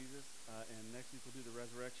week we'll do the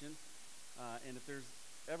resurrection. And if there's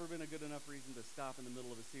ever been a good enough reason to stop in the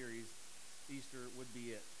middle of a series, Easter would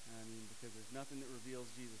be it. I mean, because there's nothing that reveals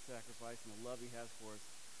Jesus' sacrifice and the love he has for us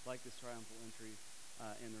like this triumphal entry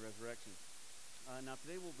in the resurrection. Now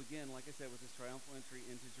today we'll begin, like I said, with this triumphal entry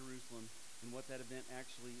into Jerusalem and what that event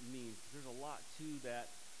actually means. There's a lot to that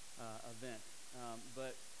event.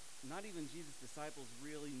 But not even Jesus' disciples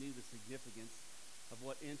really knew the significance of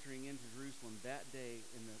what entering into Jerusalem that day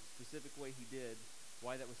in the specific way he did,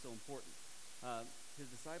 why that was so important. His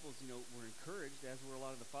disciples, were encouraged, as were a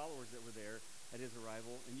lot of the followers that were there at his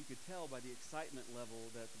arrival, and you could tell by the excitement level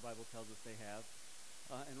that the Bible tells us they have,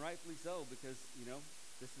 and rightfully so, because,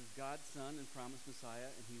 this is God's Son and promised Messiah,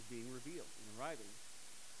 and he's being revealed and arriving.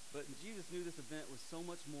 But Jesus knew this event was so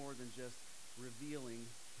much more than just revealing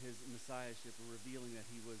his messiahship or revealing that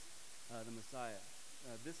he was the Messiah.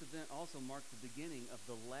 This event also marked the beginning of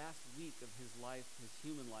the last week of his life, his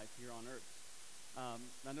human life here on earth.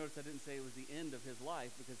 Now notice I didn't say it was the end of his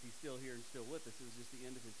life because he's still here and still with us. It was just the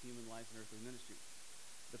end of his human life and earthly ministry.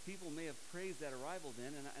 The people may have praised that arrival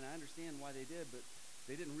then, and I understand why they did, but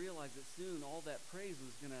they didn't realize that soon all that praise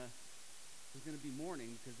was going to be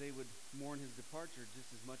mourning, because they would mourn his departure just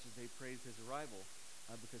as much as they praised his arrival,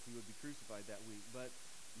 because he would be crucified that week. But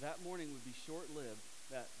that mourning would be short-lived,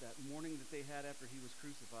 that mourning that they had after he was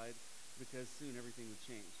crucified, because soon everything would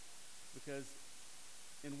change. Because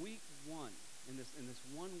in week one, in this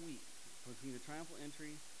 1 week between the triumphal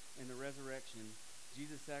entry and the resurrection,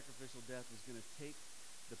 Jesus' sacrificial death was going to take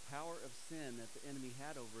the power of sin that the enemy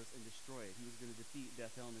had over us and destroy it. He was going to defeat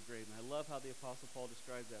death, hell, and the grave. And I love how the Apostle Paul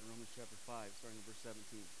describes that in Romans chapter 5, starting in verse 17.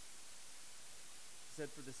 He said,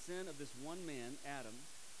 "For the sin of this one man, Adam,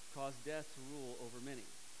 caused death to rule over many."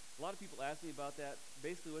 A lot of people ask me about that.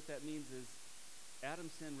 Basically what that means is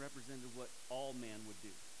Adam's sin represented what all man would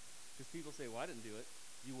do. Because people say, well, I didn't do it.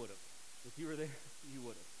 You would have. If you were there, you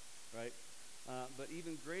would have, right? But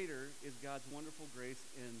even greater is God's wonderful grace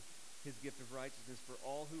and his gift of righteousness for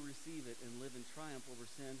all who receive it and live in triumph over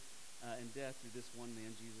sin and death through this one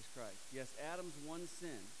man, Jesus Christ. Yes, Adam's one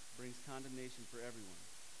sin brings condemnation for everyone,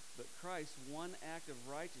 but Christ's one act of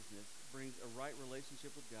righteousness brings a right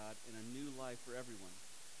relationship with God and a new life for everyone.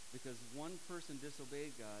 Because one person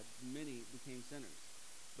disobeyed God, many became sinners.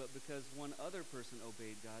 But because one other person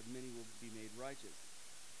obeyed God, many will be made righteous.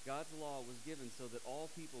 God's law was given so that all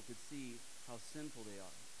people could see how sinful they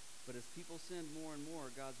are. But as people sinned more and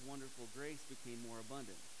more, God's wonderful grace became more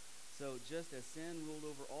abundant. So just as sin ruled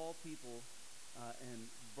over all people and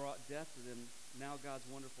brought death to them, now God's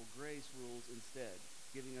wonderful grace rules instead,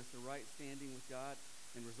 giving us the right standing with God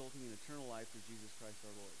and resulting in eternal life through Jesus Christ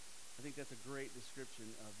our Lord. I think that's a great description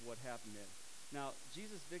of what happened there. Now,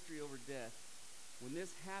 Jesus' victory over death, when this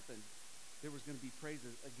happened, there was going to be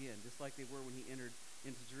praises again, just like they were when he entered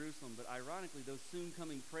into Jerusalem. But ironically, those soon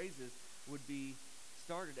coming praises would be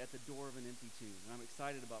started at the door of an empty tomb. And I'm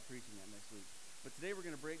excited about preaching that next week. But today we're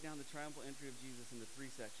going to break down the triumphal entry of Jesus into 3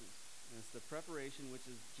 sections. And it's the preparation, which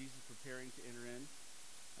is Jesus preparing to enter in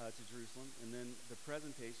to Jerusalem, and then the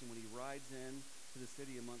presentation when he rides in to the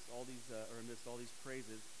city amidst all these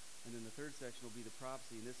praises. And then the third section will be the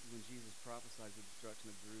prophecy, and this is when Jesus prophesies the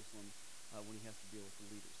destruction of Jerusalem when he has to deal with the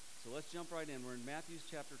leaders. So let's jump right in. We're in Matthew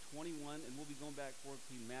chapter 21, and we'll be going back and forth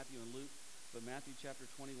between Matthew and Luke, but Matthew chapter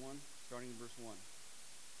 21, starting in verse 1.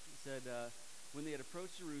 It said, when they had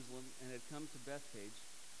approached Jerusalem and had come to Bethphage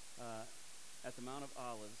at the Mount of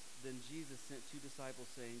Olives, then Jesus sent 2 disciples,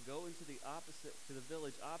 saying, "Go to the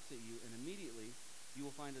village opposite you, and immediately you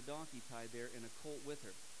will find a donkey tied there and a colt with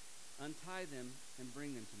her. Untie them and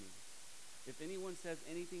bring them to me. If anyone says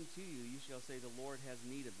anything to you, you shall say, 'The Lord has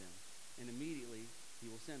need of them,' and immediately he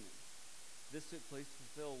will send them." This took place to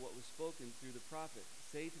fulfill what was spoken through the prophet.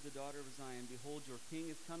 "Say to the daughter of Zion, Behold, your king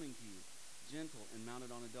is coming to you, gentle and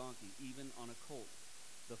mounted on a donkey, even on a colt,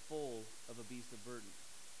 the foal of a beast of burden."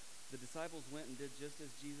 The disciples went and did just as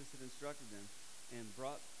Jesus had instructed them, and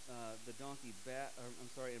brought the donkey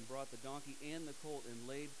and the colt, and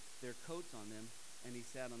laid their coats on them, and he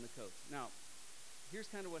sat on the coats. Now, here's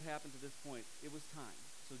kind of what happened to this point. It was time.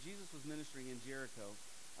 So Jesus was ministering in Jericho,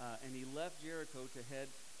 and he left Jericho to head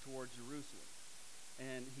toward Jerusalem.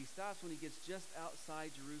 And he stops when he gets just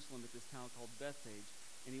outside Jerusalem at this town called Bethphage,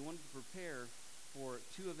 and he wanted to prepare for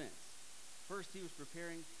 2 events. First, he was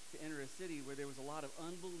preparing to enter a city where there was a lot of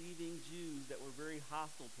unbelieving Jews that were very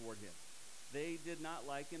hostile toward him. They did not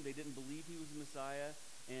like him. They didn't believe he was the Messiah,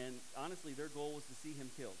 and honestly, their goal was to see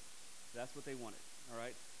him killed. That's what they wanted, all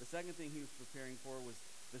right? The second thing he was preparing for was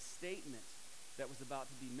the statement that was about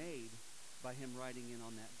to be made by him riding in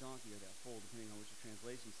on that donkey or that foal, depending on what your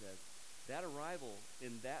translation says. That arrival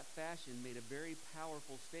in that fashion made a very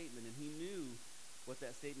powerful statement, and he knew what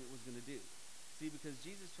that statement was going to do. See, because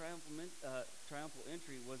Jesus' triumphal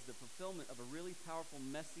entry was the fulfillment of a really powerful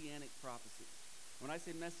messianic prophecy. When I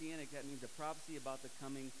say messianic, that means a prophecy about the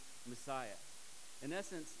coming Messiah. In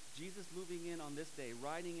essence, Jesus moving in on this day,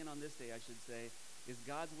 riding in on this day, I should say, is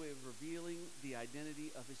God's way of revealing the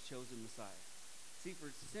identity of his chosen Messiah. See,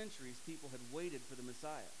 for centuries, people had waited for the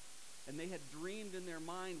Messiah, and they had dreamed in their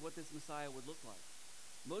mind what this Messiah would look like.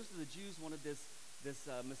 Most of the Jews wanted this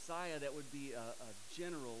Messiah that would be a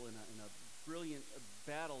general and a brilliant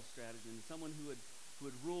battle strategist, someone who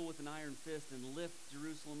would rule with an iron fist and lift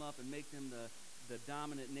Jerusalem up and make them the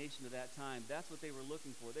dominant nation of that time. That's what they were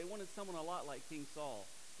looking for. They wanted someone a lot like King Saul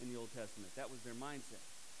in the Old Testament. That was their mindset.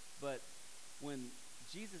 But when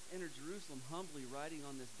Jesus entered Jerusalem humbly riding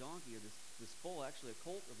on this donkey, or this foal, actually a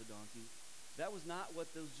colt of a donkey, that was not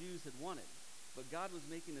what those Jews had wanted. But God was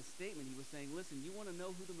making a statement. He was saying, listen, you want to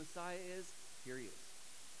know who the Messiah is? Here he is.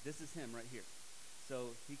 This is him right here.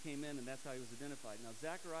 So he came in, and that's how he was identified. Now,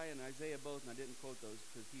 Zechariah and Isaiah both, and I didn't quote those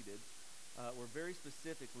because he did, were very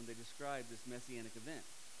specific when they described this messianic event.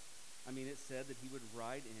 I mean, it said that he would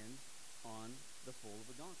ride in on the foal of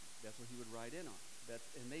a donkey. That's what he would ride in on.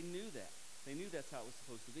 And they knew that. They knew that's how it was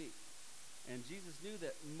supposed to be. And Jesus knew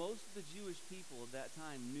that most of the Jewish people of that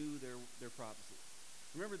time knew their prophecy.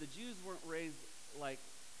 Remember, the Jews weren't raised like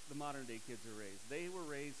the modern day kids are raised. They were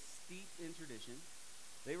raised steeped in tradition.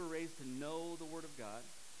 They were raised to know the Word of God.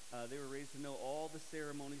 They were raised to know all the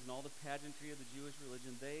ceremonies and all the pageantry of the Jewish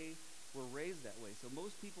religion. They were raised that way. So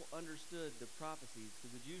most people understood the prophecies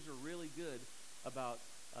because the Jews were really good about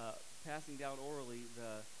passing down orally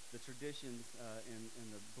the traditions and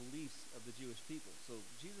the beliefs of the Jewish people. So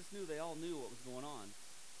Jesus knew they all knew what was going on.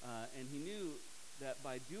 And he knew that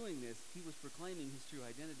by doing this, he was proclaiming his true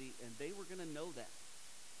identity, and they were going to know that.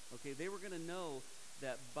 Okay, they were going to know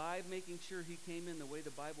that by making sure he came in the way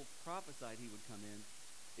the Bible prophesied he would come in,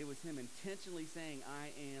 it was him intentionally saying,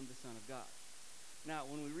 I am the Son of God. Now,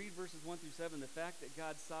 when we read verses 1 through 7, the fact that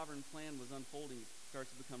God's sovereign plan was unfolding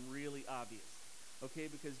starts to become really obvious. Okay,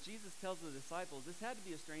 because Jesus tells the disciples, this had to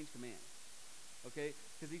be a strange command. Okay,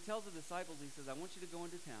 because he tells the disciples, he says, I want you to go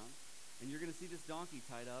into town, and you're going to see this donkey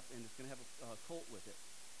tied up, and it's going to have a colt with it.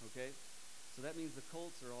 Okay, so that means the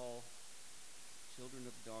colts are all children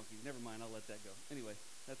of donkeys. Never mind, I'll let that go. Anyway,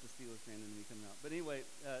 that's the Steelers fan in me coming out. But anyway,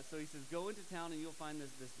 so he says, go into town, and you'll find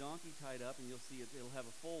this donkey tied up, and you'll see it'll have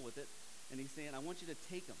a foal with it. And he's saying, I want you to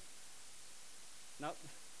take him. Now,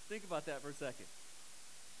 think about that for a second.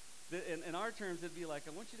 In our terms, it'd be like,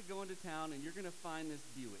 I want you to go into town, and you're going to find this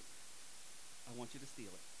Buick. I want you to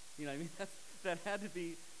steal it. You know what I mean? That had to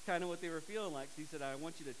be kind of what they were feeling like. So he said, I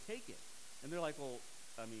want you to take it. And they're like, well,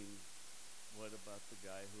 I mean, what about the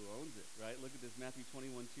guy who owns it, right? Look at this, Matthew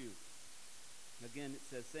 21:2. Again, it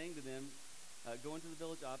says, saying to them, go into the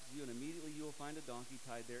village opposite you, and immediately you will find a donkey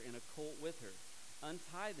tied there and a colt with her.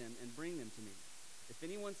 Untie them and bring them to me. If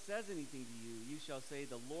anyone says anything to you, you shall say,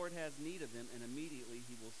 the Lord has need of them, and immediately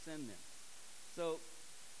he will send them. So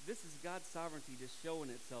this is God's sovereignty just showing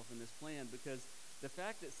itself in this plan, because the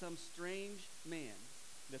fact that some strange man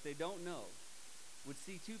that they don't know would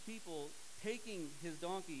see two people taking his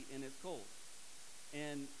donkey and his colt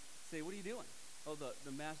and say, what are you doing? Oh,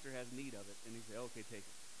 the master has need of it. And he say, okay, take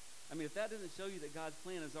it. I mean, if that doesn't show you that God's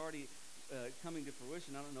plan is already coming to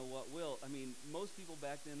fruition, I don't know what will. I mean, most people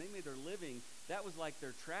back then, they made their living. That was like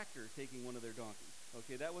their tractor taking one of their donkeys.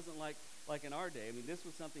 Okay, that wasn't like in our day. I mean, this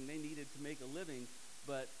was something they needed to make a living,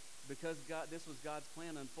 but because this was God's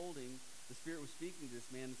plan unfolding, the Spirit was speaking to this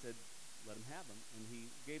man and said, let him have them, and he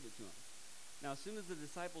gave it to him. Now, as soon as the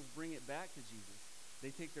disciples bring it back to Jesus,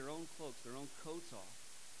 they take their own cloaks, their own coats off,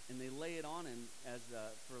 and they lay it on him as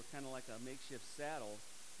for kind of like a makeshift saddle,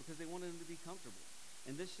 because they wanted him to be comfortable.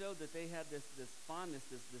 And this showed that they had this fondness,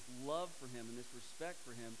 this love for him and this respect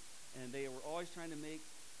for him, and they were always trying to make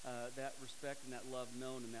that respect and that love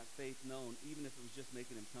known and that faith known, even if it was just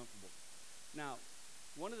making him comfortable. Now,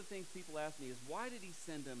 one of the things people ask me is, why did he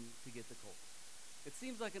send him to get the colt? It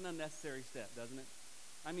seems like an unnecessary step, doesn't it?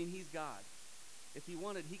 I mean, he's God. If he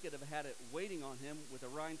wanted, he could have had it waiting on him with a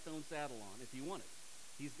rhinestone saddle on, if he wanted.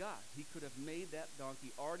 He's God. He could have made that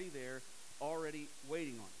donkey already there, already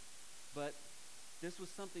waiting on him. But this was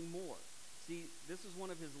something more. See, this was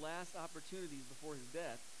one of his last opportunities before his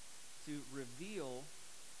death to reveal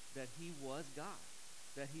that he was God,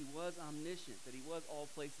 that he was omniscient, that he was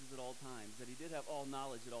all places at all times, that he did have all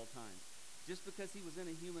knowledge at all times. Just because he was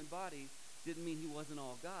in a human body didn't mean he wasn't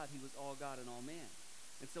all God. He was all God and all man.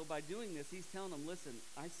 And so by doing this, he's telling them, listen,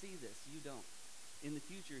 I see this, you don't. In the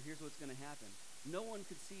future, here's what's going to happen. No one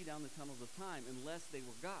could see down the tunnels of time unless they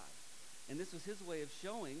were God. And this was his way of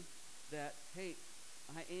showing that, hey,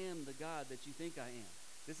 I am the God that you think I am.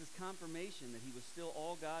 This is confirmation that he was still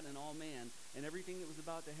all God and all man, and everything that was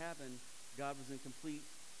about to happen, God was in complete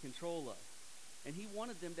control of. And he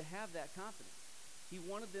wanted them to have that confidence. He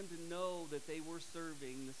wanted them to know that they were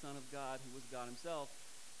serving the Son of God, who was God himself.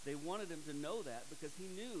 They wanted him to know that because he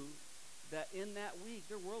knew that in that week,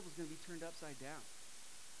 their world was going to be turned upside down.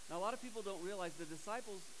 Now, a lot of people don't realize the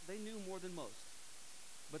disciples, they knew more than most,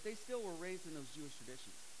 but they still were raised in those Jewish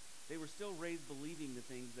traditions. They were still raised believing the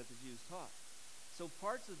things that the Jews taught. So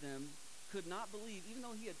parts of them could not believe, even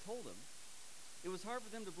though he had told them. It was hard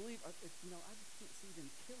for them to believe, I just can't see them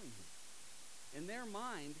killing him. In their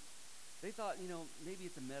mind, they thought, maybe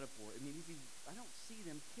it's a metaphor. I mean, I don't see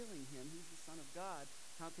them killing him. He's the Son of God.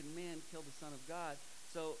 How can man kill the Son of God?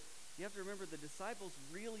 So you have to remember the disciples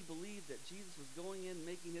really believed that Jesus was going in,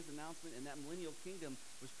 making his announcement, and that millennial kingdom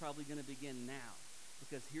was probably going to begin now.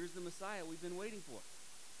 Because here's the Messiah we've been waiting for.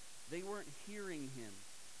 They weren't hearing him.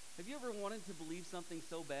 Have you ever wanted to believe something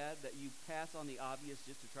so bad that you pass on the obvious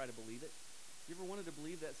just to try to believe it? You ever wanted to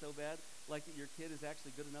believe that so bad, like that your kid is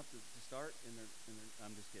actually good enough to start?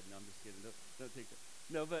 I'm just kidding. Don't take that.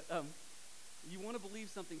 No, but you want to believe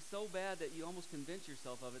something so bad that you almost convince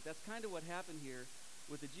yourself of it. That's kind of what happened here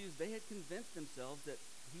with the Jews. They had convinced themselves that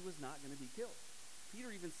he was not going to be killed.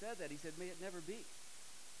 Peter even said that. He said, "May it never be."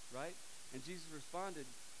 Right? And Jesus responded,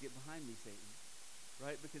 "Get behind me, Satan."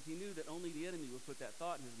 Right? Because he knew that only the enemy would put that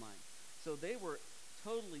thought in his mind. So they were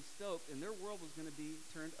totally stoked, and their world was going to be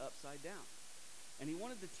turned upside down. And he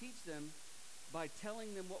wanted to teach them by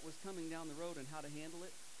telling them what was coming down the road and how to handle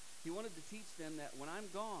it. He wanted to teach them that when I'm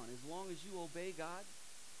gone, as long as you obey God,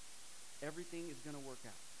 everything is going to work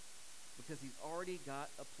out. Because he's already got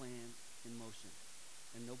a plan in motion,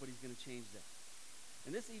 and nobody's going to change that.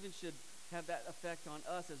 And this even should have that effect on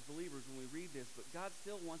us as believers when we read this, but God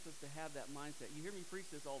still wants us to have that mindset. You hear me preach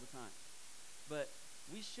this all the time. But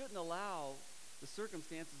we shouldn't allow the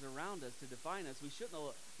circumstances around us to define us. We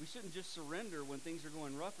shouldn't just surrender when things are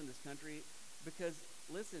going rough in this country because,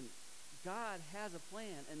 listen, God has a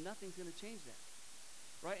plan and nothing's going to change that.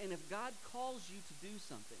 Right? And if God calls you to do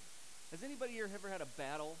something, has anybody here ever had a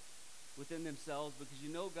battle within themselves because you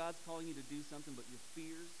know God's calling you to do something, but your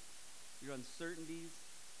fears, your uncertainties,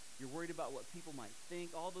 you're worried about what people might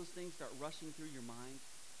think, all those things start rushing through your mind,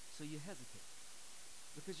 so you hesitate.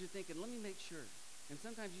 Because you're thinking, let me make sure. And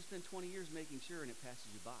sometimes you spend 20 years making sure and it passes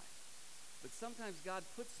you by. But sometimes God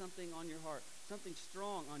puts something on your heart, something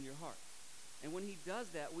strong on your heart. And when he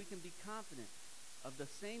does that, we can be confident of the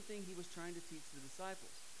same thing he was trying to teach the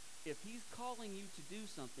disciples. If he's calling you to do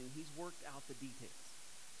something, he's worked out the details.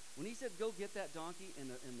 When he said, go get that donkey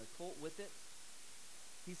and the colt with it,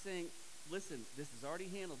 he's saying, listen, this is already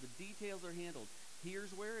handled. The details are handled.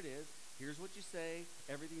 Here's where it is. Here's what you say.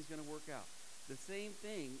 Everything's going to work out. The same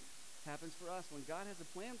thing happens for us. When God has a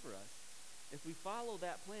plan for us, if we follow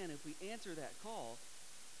that plan, if we answer that call,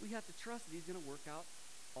 we have to trust that he's going to work out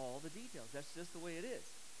all the details. That's just the way it is.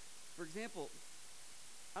 For example,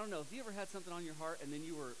 I don't know, if you ever had something on your heart and then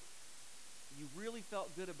you really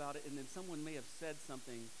felt good about it and then someone may have said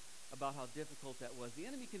something about how difficult that was. The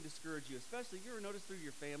enemy can discourage you, especially if you ever notice through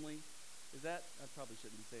your family. I probably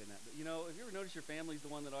shouldn't be saying that, but if you ever notice your family's the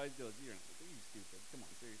one that always goes, you're stupid. Come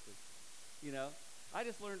on, seriously. I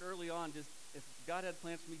just learned early on, if God had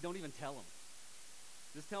plans for me, don't even tell him.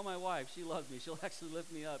 Just tell my wife. She loves me. She'll actually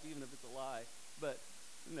lift me up, even if it's a lie. But,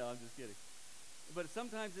 no, I'm just kidding. But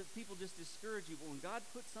sometimes people just discourage you. But when God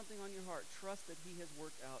puts something on your heart, trust that he has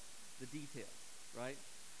worked out the details, right?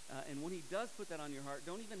 And when he does put that on your heart,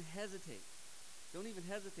 don't even hesitate. Don't even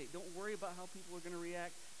hesitate. Don't worry about how people are going to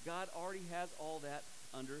react. God already has all that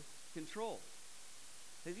under control.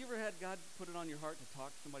 Have you ever had God put it on your heart to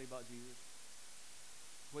talk to somebody about Jesus?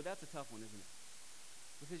 Boy, that's a tough one, isn't it?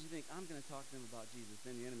 Because you think, I'm going to talk to them about Jesus.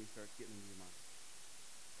 Then the enemy starts getting into your mind.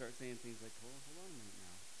 Start saying things like, well, hold on a minute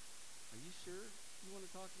now. Are you sure you want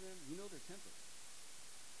to talk to them? You know their temper.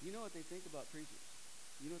 You know what they think about preachers.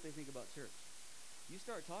 You know what they think about church. You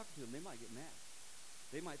start talking to them, they might get mad.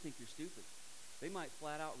 They might think you're stupid. They might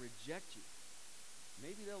flat out reject you.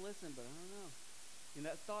 Maybe they'll listen, but I don't know. And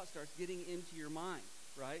that thought starts getting into your mind,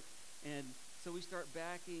 right? And so we start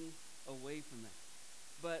backing away from that.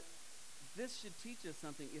 But this should teach us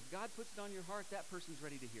something. If God puts it on your heart, that person's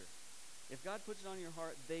ready to hear. If God puts it on your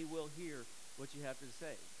heart, they will hear what you have to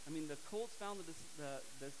say. I mean, the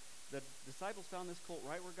disciples found this colt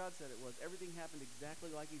right where God said it was. Everything happened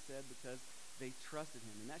exactly like he said because they trusted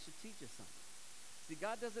him. And that should teach us something. See,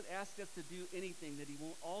 God doesn't ask us to do anything that he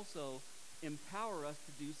won't also empower us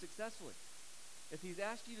to do successfully. If he's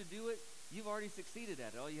asked you to do it, you've already succeeded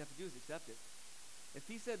at it. All you have to do is accept it. If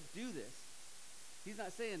he said, do this, he's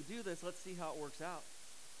not saying, do this, let's see how it works out.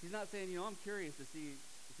 He's not saying, I'm curious to see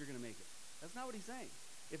if you're going to make it. That's not what he's saying.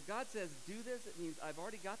 If God says, do this, it means I've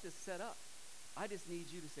already got this set up. I just need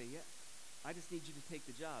you to say yes. I just need you to take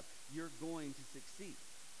the job. You're going to succeed.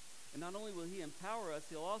 And not only will he empower us,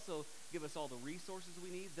 he'll also give us all the resources we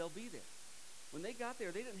need. They'll be there. When they got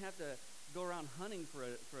there, they didn't have to go around hunting for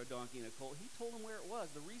a donkey and a colt. He told them where it was.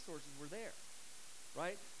 The resources were there,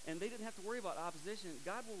 right? And they didn't have to worry about opposition.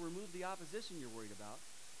 God will remove the opposition you're worried about,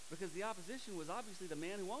 because the opposition was obviously the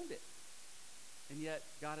man who owned it. And yet,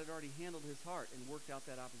 God had already handled his heart and worked out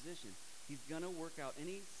that opposition. He's going to work out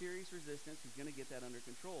any serious resistance. He's going to get that under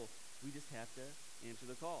control. We just have to answer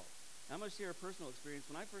the call. Now, I'm going to share a personal experience.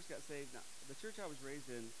 When I first got saved, now, the church I was raised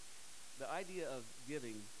in, the idea of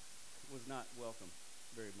giving was not welcome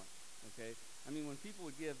very much, okay? I mean, when people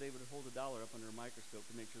would give, they would hold $1 up under a microscope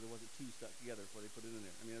to make sure there wasn't two stuck together before they put it in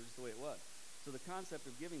there. I mean, that's just the way it was. So the concept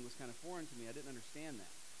of giving was kind of foreign to me. I didn't understand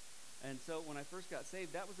that. And so when I first got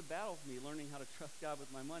saved, that was a battle for me, learning how to trust God with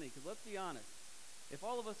my money. Because let's be honest, if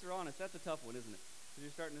all of us are honest, that's a tough one, isn't it? Because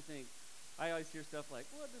you're starting to think, I always hear stuff like,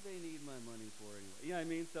 what do they need my money for anyway? You know what I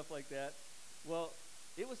mean? Stuff like that. Well,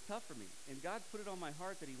 it was tough for me. And God put it on my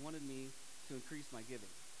heart that he wanted me to increase my giving.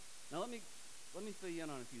 Now let me fill you in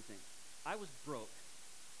on a few things. I was broke.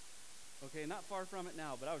 Okay, not far from it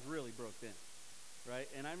now, but I was really broke then. Right?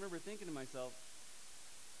 And I remember thinking to myself,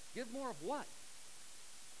 give more of what?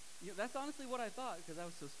 That's honestly what I thought, because I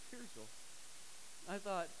was so spiritual. I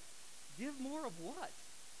thought, give more of what?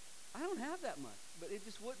 I don't have that much. But it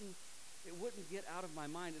just wouldn't get out of my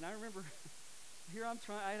mind. And I remember here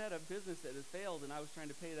I had a business that had failed, and I was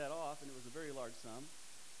trying to pay that off, and it was a very large sum.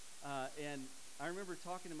 And I remember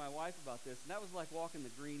talking to my wife about this, and that was like walking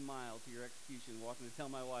the green mile to your execution, walking to tell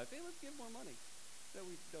my wife, hey, let's give more money that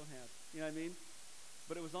we don't have. You know what I mean?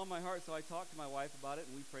 But it was on my heart, so I talked to my wife about it,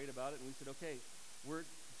 and we prayed about it, and we said, okay, we're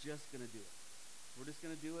just going to do it. We're just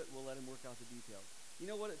going to do it. We'll let him work out the details. You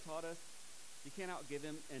know what it taught us? You can't outgive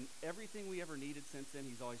him, and everything we ever needed since then,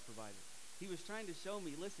 he's always provided. He was trying to show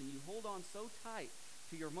me, listen, you hold on so tight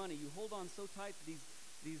to your money. You hold on so tight to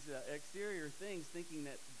these exterior things, thinking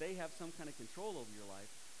that they have some kind of control over your life.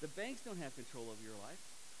 The banks don't have control over your life.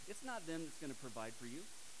 It's not them that's going to provide for you.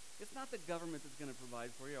 It's not the government that's going to provide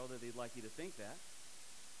for you, although they'd like you to think that.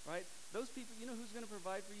 Right? Those people, you know who's going to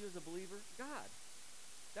provide for you as a believer? God.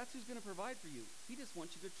 That's who's going to provide for you. He just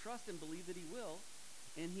wants you to trust and believe that he will,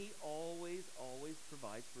 and he always, always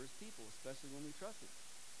provides for his people, especially when we trust him.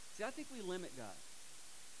 See, I think we limit God,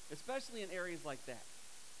 especially in areas like that.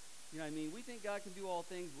 You know what I mean? We think God can do all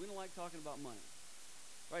things, but we don't like talking about money.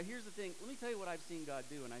 Right, here's the thing. Let me tell you what I've seen God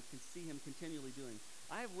do, and I can see him continually doing.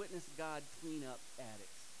 I have witnessed God clean up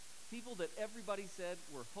addicts. People that everybody said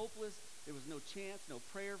were hopeless, there was no chance, no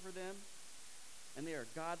prayer for them. And they are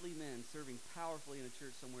godly men serving powerfully in a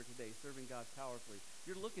church somewhere today, serving God powerfully.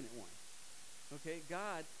 You're looking at one. Okay,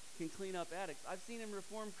 God can clean up addicts. I've seen him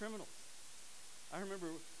reform criminals. I remember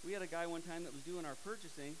we had a guy one time that was doing our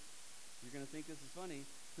purchasing, you're going to think this is funny,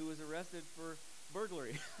 who was arrested for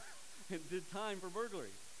burglary and did time for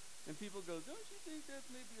burglary. And people go, don't you think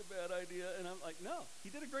that's maybe a bad idea? And I'm like, no,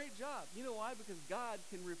 he did a great job. You know why? Because God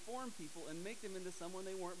can reform people and make them into someone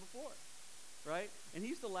they weren't before. Right? And he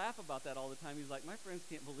used to laugh about that all the time. He's like, my friends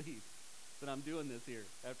can't believe that I'm doing this here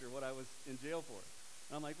after what I was in jail for.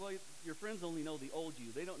 And I'm like, well, your friends only know the old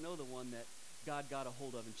you. They don't know the one that God got a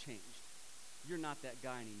hold of and changed. You're not that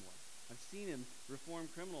guy anymore. I've seen him reform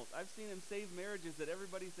criminals. I've seen him save marriages that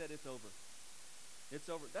everybody said it's over. It's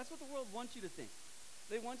over. That's what the world wants you to think.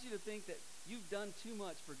 They want you to think that you've done too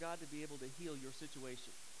much for God to be able to heal your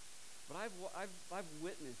situation. But I've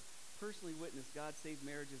personally witnessed God save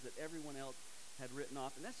marriages that everyone else had written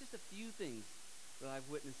off. And that's just a few things that I've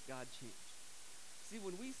witnessed God change. See,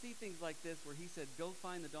 when we see things like this where he said, go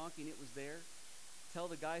find the donkey and it was there, tell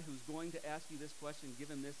the guy who's going to ask you this question, give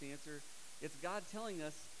him this answer, it's God telling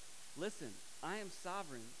us, listen, I am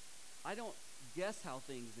sovereign. I don't guess how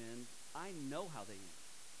things end. I know how they end.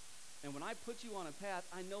 And when I put you on a path,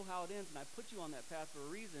 I know how it ends, and I put you on that path for a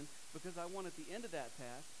reason, because I want at the end of that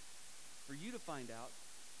path for you to find out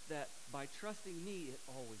that by trusting me, it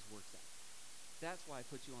always works out. That's why I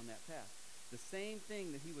put you on that path. The same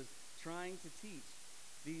thing that he was trying to teach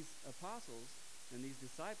these apostles and these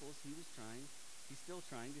disciples, he's still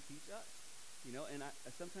trying to teach us. You know, and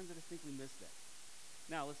sometimes I just think we miss that.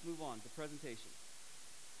 Now, let's move on to presentation.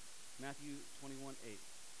 Matthew 21:8.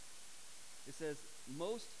 It says,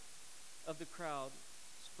 most of the crowd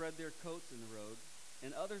spread their coats in the road,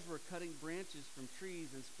 and others were cutting branches from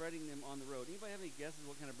trees and spreading them on the road. Anybody have any guesses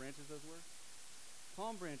what kind of branches those were?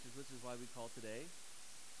 Palm branches, which is why we call today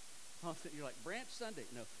You're like, Branch Sunday.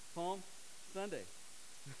 No, Palm Sunday.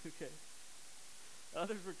 Okay.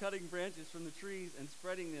 Others were cutting branches from the trees and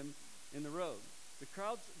spreading them in the road. The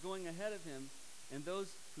crowds going ahead of him and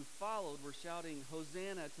those who followed were shouting,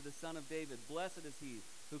 Hosanna to the Son of David. Blessed is he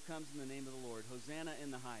who comes in the name of the Lord. Hosanna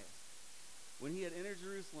in the highest. When he had entered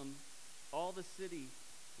Jerusalem, all the city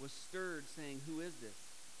was stirred, saying, Who is this?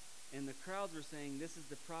 And the crowds were saying, This is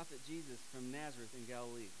the prophet Jesus from Nazareth in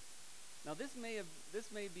Galilee. Now this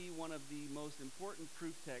may be one of the most important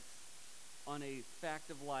proof texts on a fact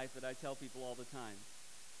of life that I tell people all the time.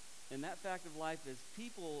 And that fact of life is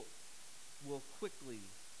people will quickly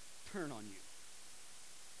turn on you.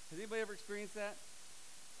 Has anybody ever experienced that?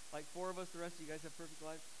 Like 4 of us, the rest of you guys have perfect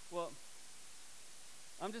lives? Well,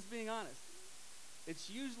 I'm just being honest. It's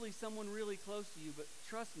usually someone really close to you, but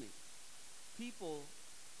trust me, people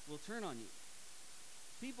will turn on you.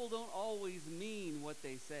 People don't always mean what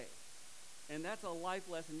they say. And that's a life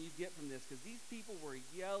lesson you get from this, because these people were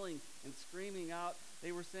yelling and screaming out.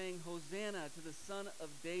 They were saying, Hosanna to the Son of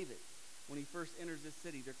David when he first enters this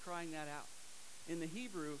city. They're crying that out. In the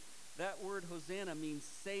Hebrew, that word Hosanna means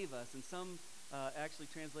save us, and some actually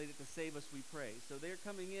translate it to save us, we pray. So they're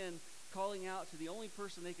coming in, calling out to the only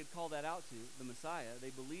person they could call that out to, the Messiah. They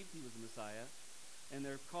believed he was the Messiah, and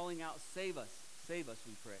they're calling out, save us,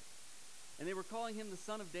 we pray. And they were calling him the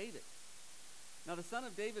Son of David. Now, the Son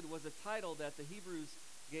of David was a title that the Hebrews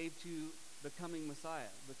gave to the coming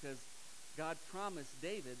Messiah, because God promised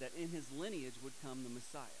David that in his lineage would come the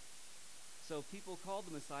Messiah. So people called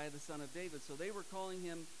the Messiah the Son of David. So they were calling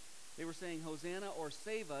him, they were saying, Hosanna, or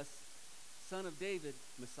save us, Son of David,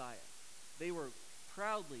 Messiah. They were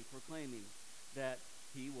proudly proclaiming that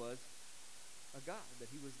he was a God, that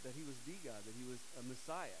he was the God, that he was a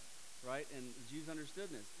Messiah, right? And the Jews understood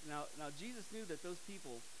this. Now Jesus knew that those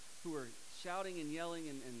people who were shouting and yelling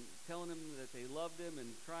and telling him that they loved him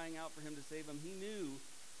and crying out for him to save them,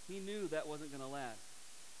 he knew that wasn't going to last.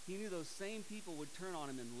 He knew those same people would turn on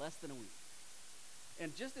him in less than a week.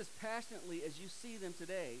 And just as passionately as you see them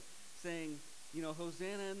today saying,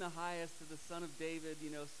 Hosanna in the highest to the Son of David,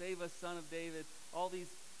 save us, Son of David, all these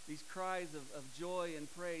cries of joy and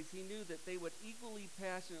praise, he knew that they would equally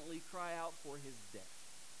passionately cry out for his death.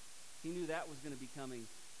 He knew that was going to be coming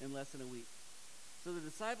in less than a week. So the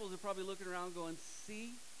disciples are probably looking around going,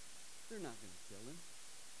 see, they're not going to kill him.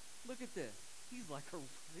 Look at this. He's like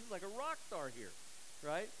a rock star here,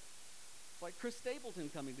 right? It's like Chris Stapleton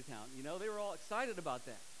coming to town. They were all excited about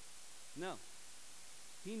that. No.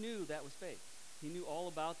 He knew that was fake. He knew all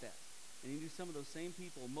about that. And he knew some of those same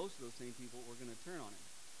people, most of those same people, were going to turn on him.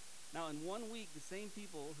 Now, in 1 week, the same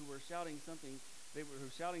people who were shouting something, who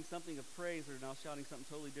were shouting something of praise, are now shouting something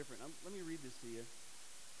totally different. Let me read this to you.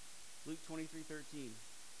 Luke 23:13.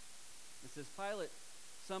 It says, Pilate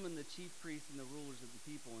summoned the chief priests and the rulers of the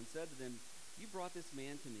people and said to them, You brought this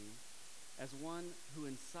man to me as one who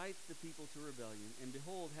incites the people to rebellion, and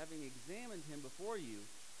behold, having examined him before you,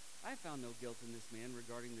 I found no guilt in this man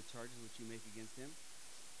regarding the charges which you make against him.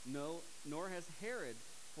 No, nor has Herod,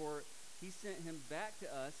 for he sent him back to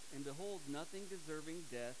us, and behold, nothing deserving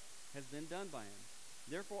death has been done by him.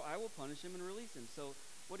 Therefore I will punish him and release him. So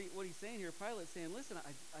what he's saying here, Pilate's saying, listen,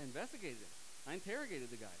 I investigated him. I interrogated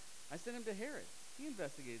the guy. I sent him to Herod. He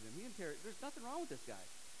investigated him. There's nothing wrong with this guy.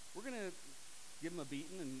 We're going to give him a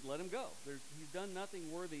beating and let him go. He's done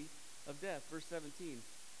nothing worthy of death. Verse 17.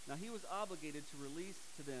 Now he was obligated to release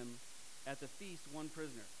to them at the feast one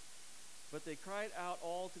prisoner. But they cried out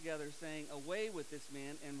all together, saying, Away with this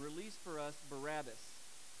man, and release for us Barabbas.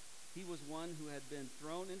 He was one who had been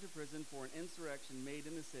thrown into prison for an insurrection made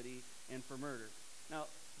in the city and for murder. Now,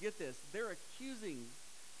 get this. They're accusing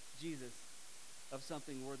Jesus of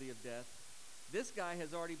something worthy of death. This guy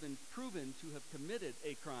has already been proven to have committed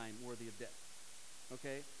a crime worthy of death.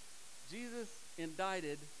 Okay? Jesus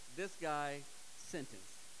indicted, this guy sentenced.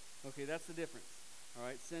 Okay, that's the difference. All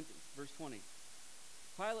right, sentence. Verse 20.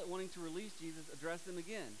 Pilate, wanting to release Jesus, addressed them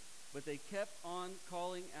again, but they kept on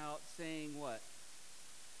calling out, saying what?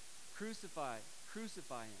 Crucify,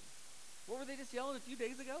 crucify him. What were they just yelling a few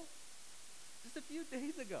days ago? Just a few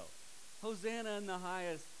days ago. Hosanna in the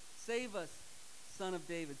highest. Save us, Son of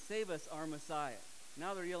David. Save us, our Messiah.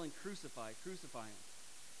 Now they're yelling, crucify, crucify him.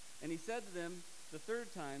 And he said to them the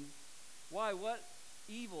third time, Why, what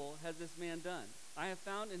evil has this man done? I have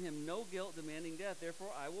found in him no guilt demanding death.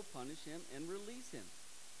 Therefore I will punish him and release him.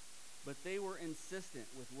 But they were insistent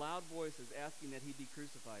with loud voices, asking that he be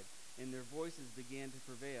crucified. And their voices began to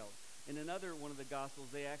prevail. In another one of the Gospels,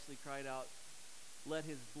 they actually cried out, Let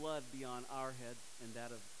his blood be on our heads and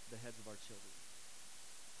that of the heads of our children.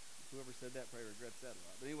 Whoever said that probably regrets that a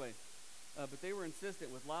lot. But anyway, but they were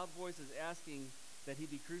insistent with loud voices, asking that he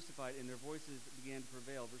be crucified, and their voices began to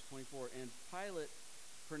prevail. Verse 24, and Pilate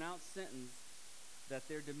pronounced sentence that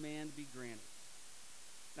their demand be granted.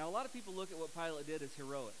 Now, a lot of people look at what Pilate did as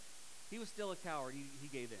heroic. He was still a coward. He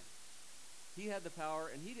gave in. He had the power,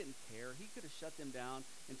 and he didn't care. He could have shut them down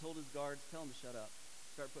and told his guards, tell them to shut up.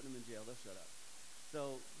 Start putting them in jail. They'll shut up.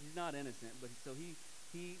 So he's not innocent, but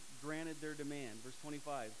he granted their demand. Verse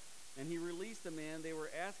 25, and he released the man they were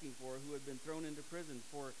asking for, who had been thrown into prison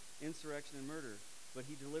for insurrection and murder, but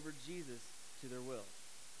he delivered Jesus to their will.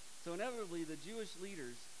 So inevitably, the Jewish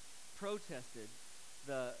leaders protested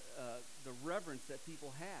the reverence that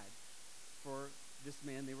people had for this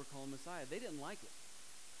man they were calling Messiah. They didn't like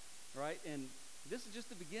it, right? And this is just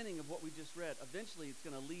the beginning of what we just read. Eventually, it's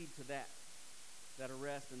going to lead to that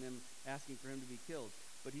arrest and them asking for him to be killed.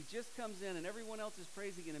 But he just comes in, and everyone else is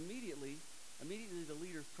praising, and immediately the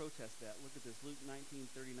leaders protest that. Look at this, Luke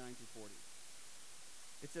 19:39-40.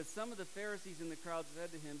 It says, some of the Pharisees in the crowd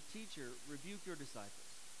said to him, Teacher, rebuke your disciples.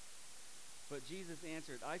 But Jesus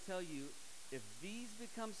answered, I tell you, if these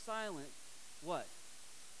become silent, what?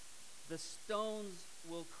 The stones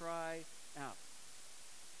will cry out.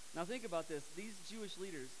 Now think about this. These Jewish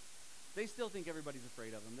leaders, they still think everybody's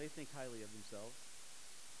afraid of them. They think highly of themselves.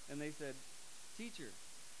 And they said, Teacher,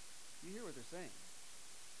 you hear what they're saying?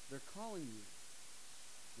 They're calling you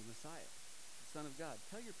the Messiah, the Son of God.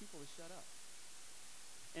 Tell your people to shut up.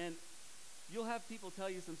 And you'll have people tell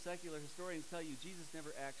you, some secular historians tell you, Jesus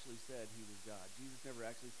never actually said he was God. Jesus never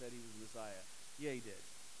actually said he was Messiah. Yeah, he did.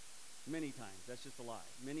 Many times. That's just a lie.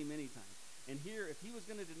 Many, many times. And here, if he was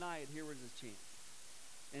going to deny it, here was his chance.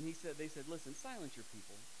 And they said, listen, silence your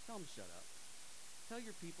people. Tell them to shut up. Tell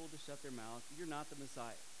your people to shut their mouth. You're not the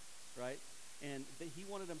Messiah, right? And he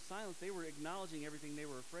wanted them silenced. They were acknowledging everything they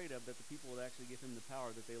were afraid of, that the people would actually give him the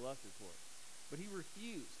power that they lusted for. But he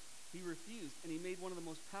refused. He refused, and he made one of the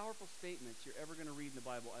most powerful statements you're ever going to read in the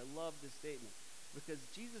Bible. I love this statement, because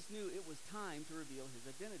Jesus knew it was time to reveal his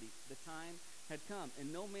identity. The time had come,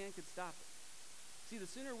 and no man could stop it. See, the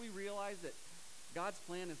sooner we realize that God's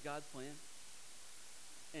plan is God's plan,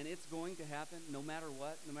 and it's going to happen no matter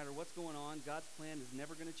what, no matter what's going on, God's plan is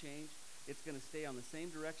never going to change. It's going to stay on the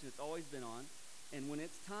same direction it's always been on, and when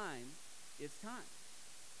it's time, it's time.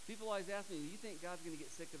 People always ask me, do you think God's going to get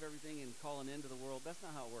sick of everything and call an end to the world? That's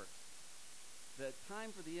not how it works. The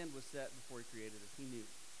time for the end was set before he created us. He knew.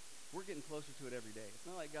 We're getting closer to it every day. It's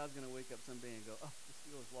not like God's going to wake up someday and go, oh, the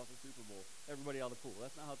Steelers lost the Super Bowl. Everybody out of the pool.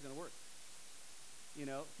 That's not how it's going to work. You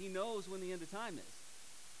know, he knows when the end of time is.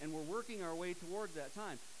 And we're working our way towards that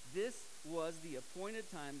time. This was the appointed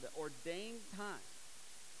time, the ordained time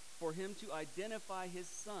for him to identify his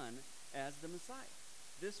son as the Messiah.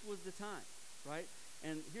 This was the time, right?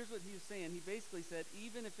 And here's what he was saying. He basically said,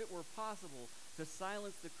 even if it were possible to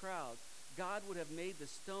silence the crowds, God would have made the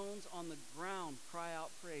stones on the ground cry out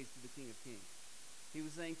praise to the King of Kings. He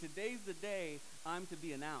was saying, today's the day I'm to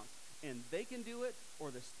be announced. And they can do it, or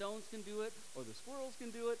the stones can do it, or the squirrels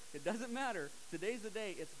can do it. It doesn't matter. Today's the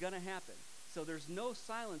day it's going to happen. So there's no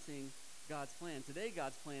silencing God's plan. Today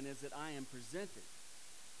God's plan is that I am presented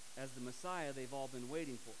as the Messiah they've all been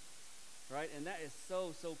waiting for. Right? And that is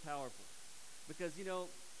so, so powerful. Because, you know,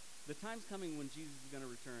 the time's coming when Jesus is going to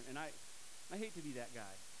return. And I hate to be that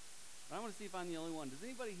guy. But I want to see if I'm the only one. Does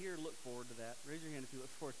anybody here look forward to that? Raise your hand if you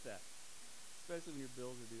look forward to that. Especially when your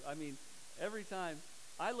bills are due. I mean, every time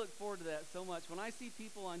I look forward to that so much. When I see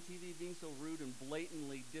people on TV being so rude and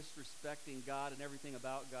blatantly disrespecting God and everything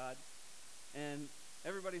about God, and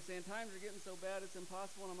everybody's saying times are getting so bad it's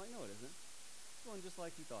impossible, and I'm like, no, it isn't. It's going just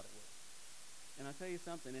like he thought it would. And I'll tell you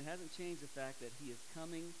something, it hasn't changed the fact that he is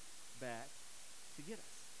coming back to get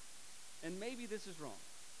us. And maybe this is wrong.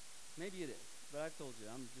 Maybe it is. But I've told you,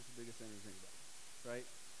 I'm just as big a sinner as anybody, right?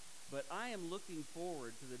 But I am looking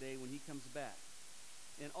forward to the day when he comes back.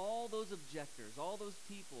 And all those objectors, all those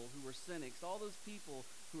people who were cynics, all those people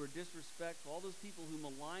who were disrespectful, all those people who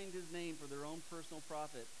maligned his name for their own personal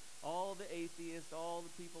profit, all the atheists, all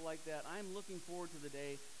the people like that, I'm looking forward to the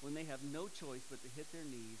day when they have no choice but to hit their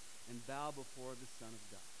knees and bow before the Son of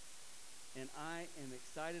God. And I am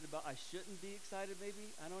excited about, I shouldn't be excited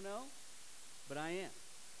maybe, I don't know, but I am.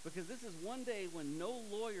 Because this is one day when no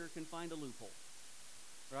lawyer can find a loophole,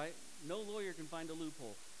 right? No lawyer can find a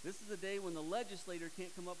loophole. This is the day when the legislator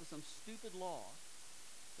can't come up with some stupid law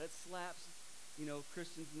that slaps,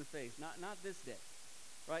 Christians in the face. Not this day,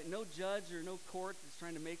 right? No judge or no court that's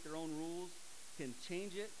trying to make their own rules can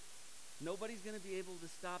change it. Nobody's going to be able to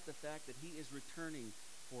stop the fact that he is returning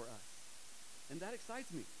for us. And that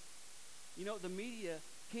excites me. The media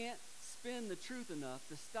can't spin the truth enough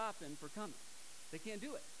to stop him from coming. They can't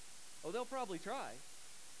do it. Oh, they'll probably try,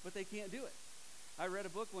 but they can't do it. I read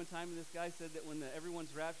a book one time, and this guy said that when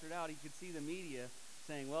everyone's raptured out, he could see the media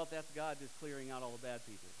saying, well, that's God just clearing out all the bad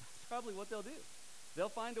people. That's probably what they'll do.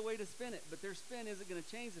 They'll find a way to spin it, but their spin isn't going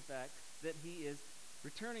to change the fact that he is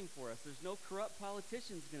returning for us. There's no corrupt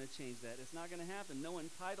politicians going to change that. It's not going to happen. No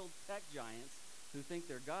entitled tech giants who think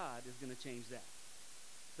they're God is going to change that.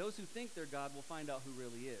 Those who think they're God will find out who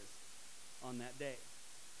really is on that day.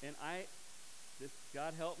 And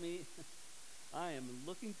God help me, I am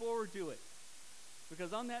looking forward to it.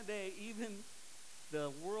 Because on that day, even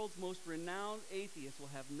the world's most renowned atheists will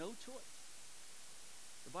have no choice.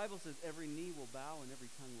 The Bible says every knee will bow and every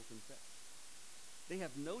tongue will confess. They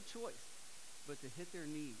have no choice but to hit their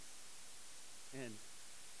knees and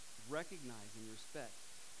recognize and respect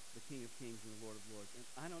the King of Kings and the Lord of Lords. And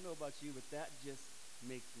I don't know about you, but that just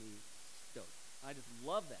makes me stoked. I just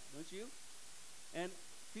love that, don't you? And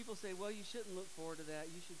people say, well, you shouldn't look forward to that.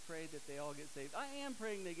 You should pray that they all get saved. I am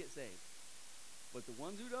praying they get saved. But the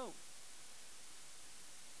ones who don't,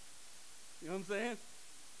 you know what I'm saying?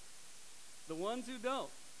 The ones who don't,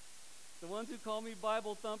 the ones who call me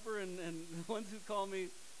Bible thumper and the ones who call me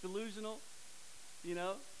delusional, you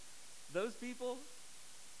know, those people,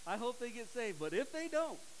 I hope they get saved. But if they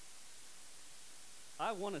don't,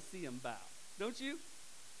 I want to see them bow. Don't you?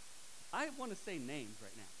 I want to say names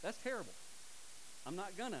right now. That's terrible. I'm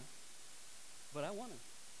not gonna, but I want to.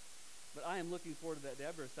 But I am looking forward to that day.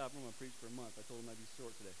 I better stop. I'm going to preach for a month. I told him I'd be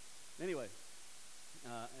short today. Anyway,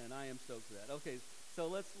 and I am stoked for that. Okay, so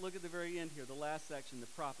let's look at the very end here, the last section,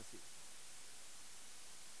 the prophecy.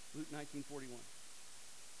 Luke 19:41.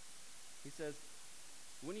 He says,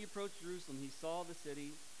 when he approached Jerusalem, he saw the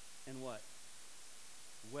city and what?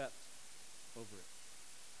 Wept over it,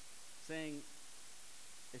 saying,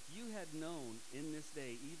 if you had known in this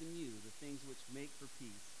day, even you, the things which make for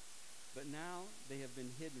peace, but now they have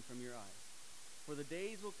been hidden from your eyes. For the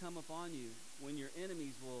days will come upon you when your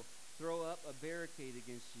enemies will throw up a barricade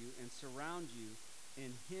against you and surround you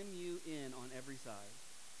and hem you in on every side.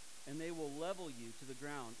 And they will level you to the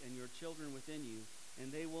ground and your children within you,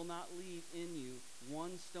 and they will not leave in you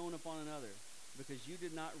one stone upon another, because you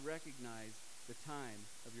did not recognize the time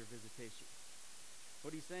of your visitation.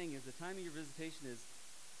 What he's saying is the time of your visitation is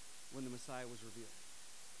when the Messiah was revealed.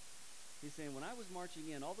 He's saying, when I was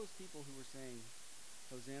marching in, all those people who were saying,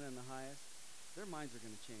 Hosanna in the highest, their minds are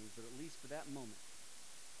going to change, but at least for that moment,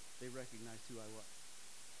 they recognized who I was.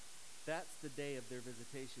 That's the day of their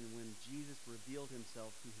visitation when Jesus revealed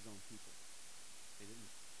himself to his own people. They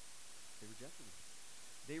didn't. They rejected him.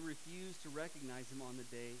 They refused to recognize him on the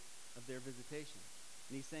day of their visitation.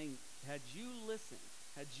 And he's saying, had you listened,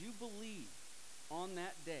 had you believed on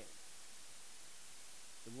that day,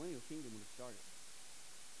 the millennial kingdom would have started.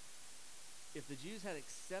 If the Jews had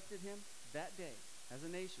accepted him that day as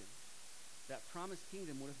a nation, that promised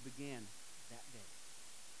kingdom would have began that day.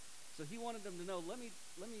 So he wanted them to know, let me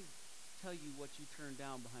tell you what you turned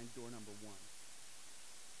down behind door number one.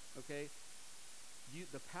 Okay?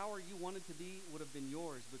 The power you wanted to be would have been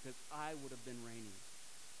yours because I would have been reigning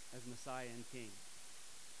as Messiah and King.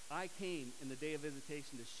 I came in the day of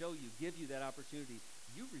visitation to show you, give you that opportunity.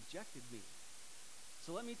 You rejected me.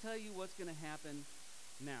 So let me tell you what's going to happen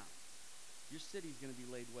now. Your city's going to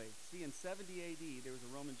be laid waste. See, in 70 AD, there was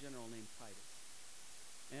a Roman general named Titus.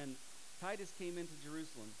 And Titus came into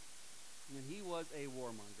Jerusalem, and he was a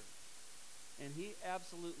warmonger. And he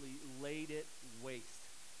absolutely laid it waste,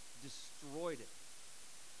 destroyed it.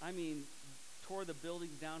 I mean, tore the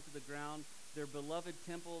buildings down to the ground. Their beloved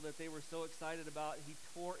temple that they were so excited about, he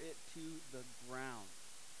tore it to the ground,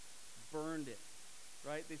 burned it,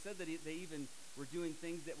 right? They said that they even were doing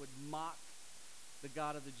things that would mock the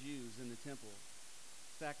God of the Jews in the temple,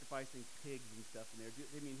 sacrificing pigs and stuff in there.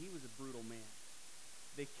 I mean, he was a brutal man.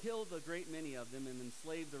 They killed a great many of them and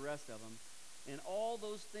enslaved the rest of them. And all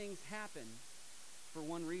those things happened for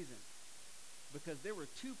one reason, because there were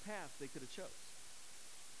two paths they could have chose.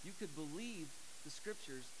 You could believe the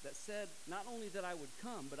scriptures that said not only that I would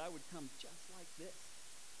come, but I would come just like this.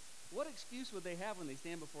 What excuse would they have when they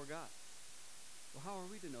stand before God? Well, how are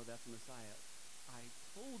we to know that's the Messiah? I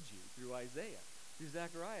told you through Isaiah, through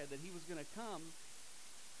Zechariah, that he was going to come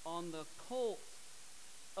on the colt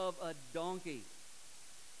of a donkey.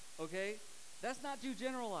 Okay? That's not too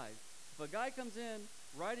generalized. If a guy comes in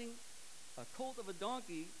riding a colt of a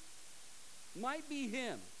donkey, might be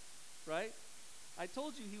him, right? I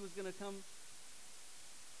told you he was going to come.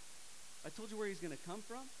 I told you where he's going to come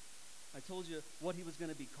from. I told you what he was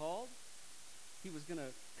going to be called. He was going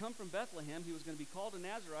to come from Bethlehem. He was going to be called a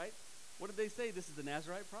Nazarite. What did they say? This is the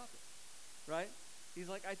Nazarite prophet, right? He's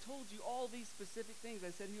like, I told you all these specific things.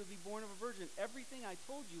 I said he would be born of a virgin. Everything I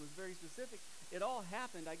told you was very specific. It all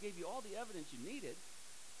happened. I gave you all the evidence you needed,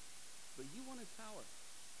 but you wanted power.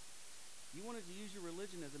 You wanted to use your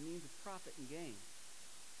religion as a means of profit and gain.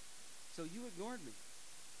 So you ignored me.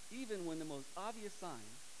 Even when the most obvious sign,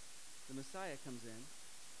 the Messiah, comes in,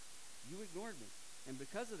 you ignored me. And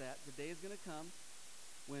because of that, the day is going to come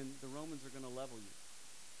when the Romans are going to level you.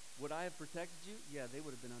 Would I have protected you? Yeah, they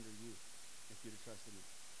would have been under you if you'd have trusted me.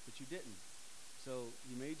 But you didn't. So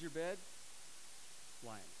you made your bed,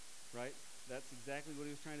 lying, right? That's exactly what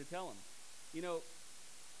he was trying to tell him. You know,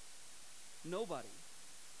 nobody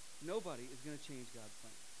is going to change God's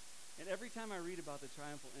plan. And every time I read about the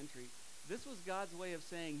triumphal entry, this was God's way of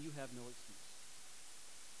saying you have no excuse.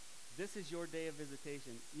 This is your day of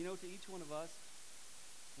visitation. You know, to each one of us,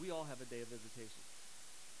 we all have a day of visitation.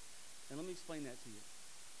 And let me explain that to you.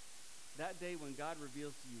 That day when God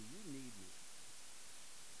reveals to you, you need me.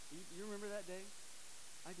 You remember that day?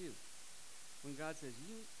 I do. When God says,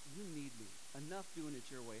 you need me. Enough doing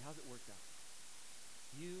it your way. How's it worked out?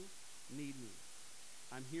 You need me.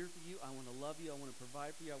 I'm here for you. I want to love you. I want to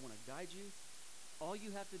provide for you. I want to guide you. All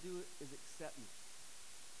you have to do is accept me.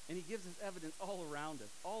 And he gives us evidence all around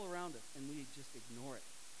us, and we just ignore it.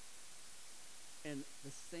 And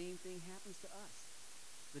the same thing happens to us.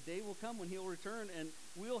 The day will come when he'll return, and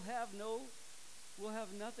we'll have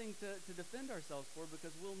nothing to defend ourselves for,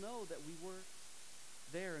 because we'll know that we were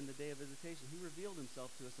there in the day of visitation. He revealed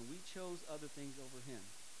himself to us, and we chose other things over him.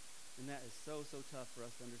 And that is so tough for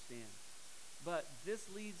us to understand. But this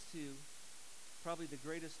leads to probably the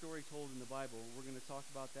greatest story told in the Bible. We're going to talk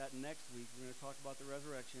about that next week. We're going to talk about the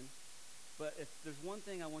resurrection. But if there's one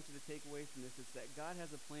thing I want you to take away from this, it's that God has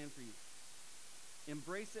a plan for you.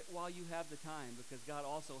 Embrace it while you have the time, because God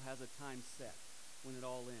also has a time set when it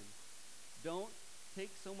all ends. Don't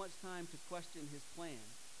take so much time to question his plan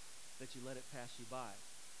that you let it pass you by.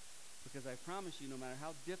 Because I promise you, no matter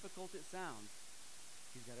how difficult it sounds,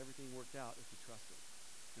 he's got everything worked out if you trust him.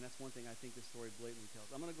 And that's one thing I think this story blatantly tells.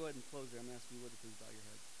 I'm going to go ahead and close there. I'm going to ask you to please bow your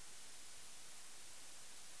heads.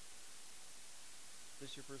 If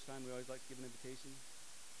this is your first time, we always like to give an invitation.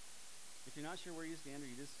 If you're not sure where you stand, or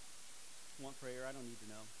you just want prayer, I don't need to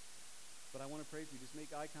know. But I want to pray for you. Just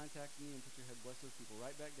make eye contact with me and put your head. Bless those people.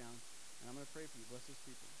 Right back down. And I'm going to pray for you. Bless those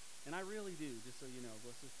people. And I really do, just so you know.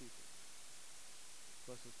 Bless those people.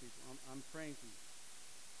 Bless those people. I'm praying for you.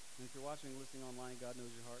 And if you're watching and listening online, God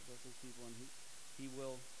knows your heart. Bless those people, and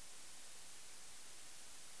He'll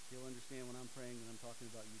understand when I'm praying that I'm talking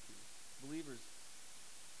about you too. Believers,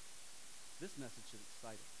 this message should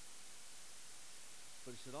excite us.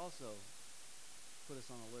 But it should also put us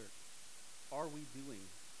on alert. Are we doing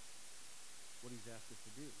what he's asked us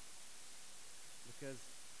to do? Because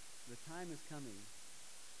the time is coming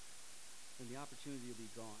when the opportunity will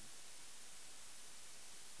be gone.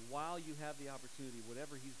 While you have the opportunity,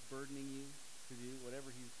 whatever he's burdening you to do,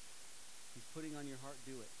 whatever he's putting on your heart,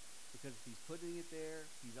 do it. Because if he's putting it there,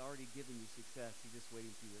 he's already given you success. He's just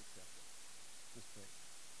waiting for you to accept it. Let's pray.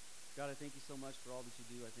 God, I thank you so much for all that you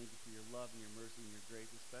do. I thank you for your love and your mercy and your grace,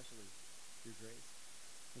 especially your grace.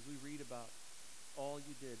 As we read about all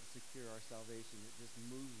you did to secure our salvation, it just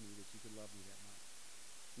moves me that you could love me that much.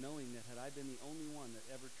 Knowing that had I been the only one that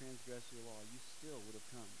ever transgressed your law, you still would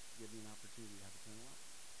have come to give me an opportunity to have eternal life.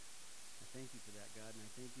 I thank you for that, God, and I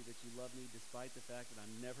thank you that you love me despite the fact that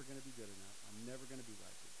I'm never going to be good enough. I'm never going to be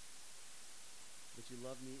righteous. But you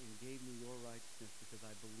loved me and gave me your righteousness because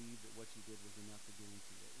I believed that what you did was enough to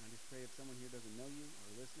guarantee it. And I just pray if someone here doesn't know you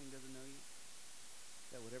or listening doesn't know you,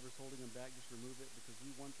 that whatever's holding them back, just remove it, because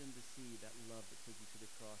we want them to see that love that took you to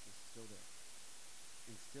the cross is still there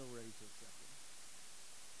and still ready to accept it.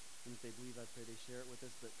 And if they believe, I pray they share it with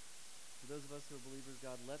us. But for those of us who are believers,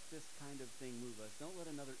 God, let this kind of thing move us. Don't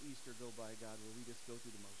let another Easter go by, God, where we just go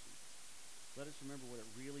through the motions. Let us remember what it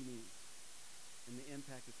really means and the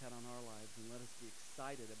impact it's had on our lives, and let us be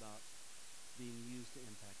excited about being used to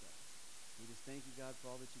impact others. We just thank you, God, for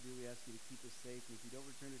all that you do. We ask you to keep us safe, and if you don't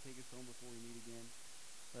return to take us home before we meet again,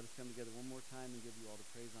 let us come together one more time and give you all the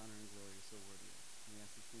praise, honor, and glory you're so worthy of. We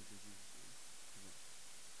ask these things in Jesus' name. Amen.